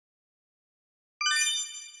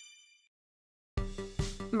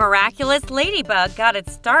Miraculous Ladybug got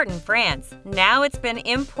its start in France. Now it's been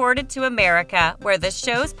imported to America, where the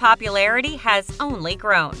show's popularity has only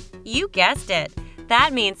grown. You guessed it.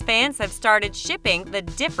 That means fans have started shipping the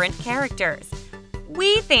different characters.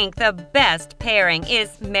 We think the best pairing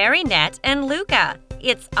is Marinette and Luka.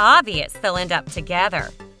 It's obvious they'll end up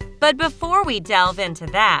together. But before we delve into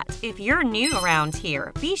that, if you're new around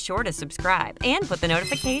here, be sure to subscribe and put the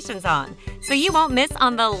notifications on so you won't miss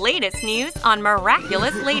on the latest news on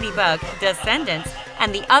Miraculous Ladybug, Descendants,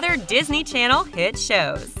 and the other Disney Channel hit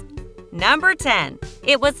shows. Number 10.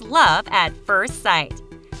 It was love at first sight.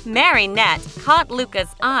 Marinette caught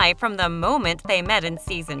Luka's eye from the moment they met in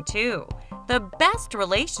Season 2. The best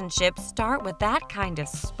relationships start with that kind of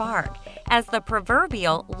spark, as the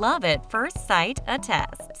proverbial love at first sight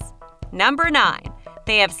attests. Number 9.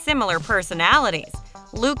 They have similar personalities.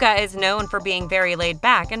 Luka is known for being very laid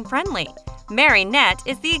back and friendly. Marinette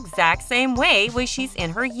is the exact same way when she's in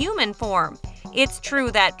her human form. It's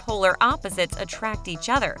true that polar opposites attract each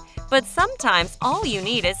other, but sometimes all you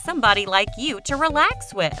need is somebody like you to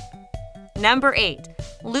relax with. Number 8.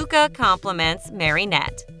 Luka compliments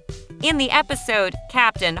Marinette. In the episode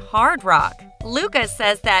Captain Hard Rock, Luka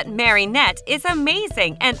says that Marinette is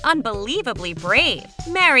amazing and unbelievably brave.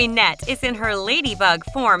 Marinette is in her ladybug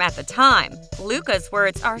form at the time. Luka's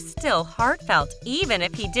words are still heartfelt, even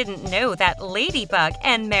if he didn't know that Ladybug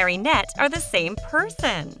and Marinette are the same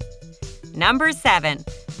person. Number 7.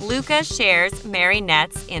 Luka shares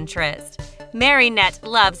Marinette's interest. Marinette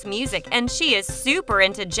loves music and she is super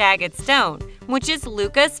into Jagged Stone, which is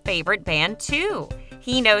Luka's favorite band too.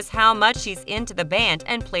 He knows how much she's into the band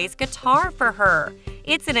and plays guitar for her.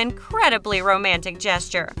 It's an incredibly romantic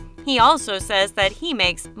gesture. He also says that he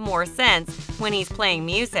makes more sense when he's playing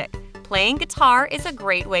music. Playing guitar is a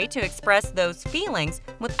great way to express those feelings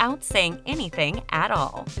without saying anything at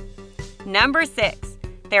all. Number 6.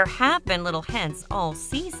 There have been little hints all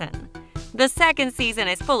season. The second season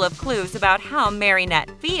is full of clues about how Marinette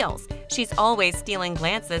feels. She's always stealing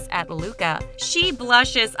glances at Luka. She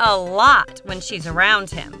blushes a lot when she's around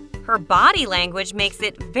him. Her body language makes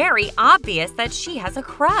it very obvious that she has a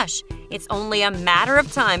crush. It's only a matter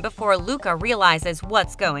of time before Luka realizes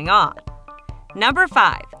what's going on. Number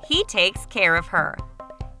 5. He takes care of her.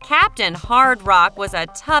 Captain Hard Rock was a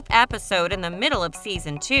tough episode in the middle of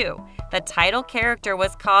Season 2. The title character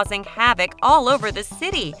was causing havoc all over the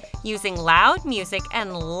city, using loud music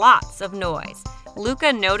and lots of noise.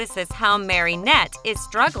 Luka notices how Marinette is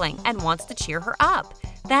struggling and wants to cheer her up.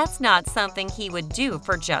 That's not something he would do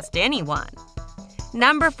for just anyone.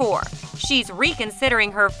 Number 4. She's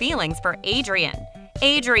reconsidering her feelings for Adrien.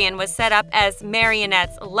 Adrien was set up as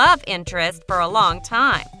Marinette's love interest for a long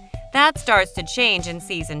time. That starts to change in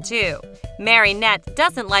Season 2. Marinette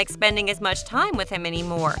doesn't like spending as much time with him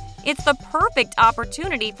anymore. It's the perfect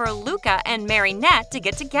opportunity for Luka and Marinette to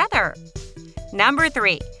get together. Number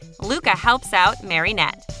 3. Luka helps out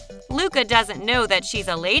Marinette. Luka doesn't know that she's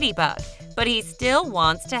a ladybug, but he still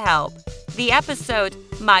wants to help. The episode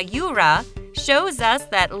Mayura shows us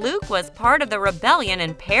that Luke was part of the rebellion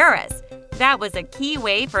in Paris. That was a key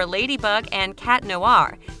way for Ladybug and Cat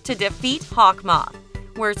Noir to defeat Hawkmoth.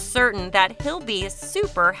 We're certain that he'll be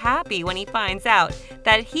super happy when he finds out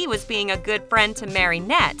that he was being a good friend to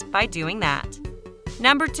Marinette by doing that.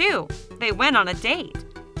 Number 2. They went on a date.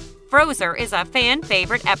 Frozer is a fan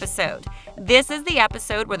favorite episode. This is the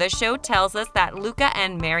episode where the show tells us that Luka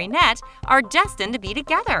and Marinette are destined to be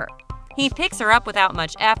together. He picks her up without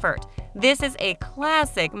much effort. This is a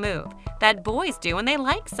classic move that boys do when they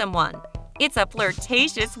like someone. It's a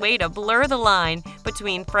flirtatious way to blur the line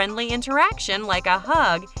between friendly interaction like a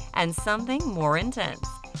hug and something more intense.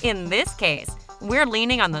 In this case, we're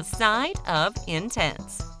leaning on the side of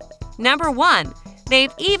intense. Number 1.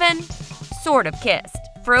 They've even sort of kissed.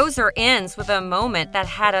 Frozer ends with a moment that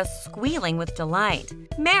had us squealing with delight.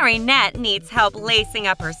 Marinette needs help lacing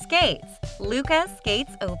up her skates. Luka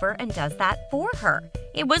skates over and does that for her.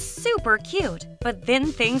 It was super cute, but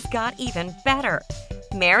then things got even better.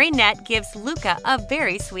 Marinette gives Luka a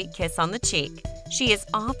very sweet kiss on the cheek. She is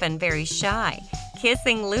often very shy.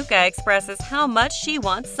 Kissing Luka expresses how much she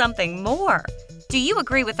wants something more. Do you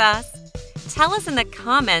agree with us? Tell us in the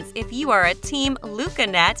comments if you are a Team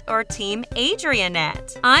Lukanette or Team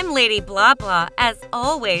Adrienette. I'm Lady Blah Blah. As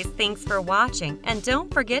always, thanks for watching. And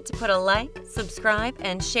don't forget to put a like, subscribe,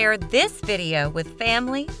 and share this video with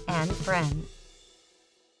family and friends.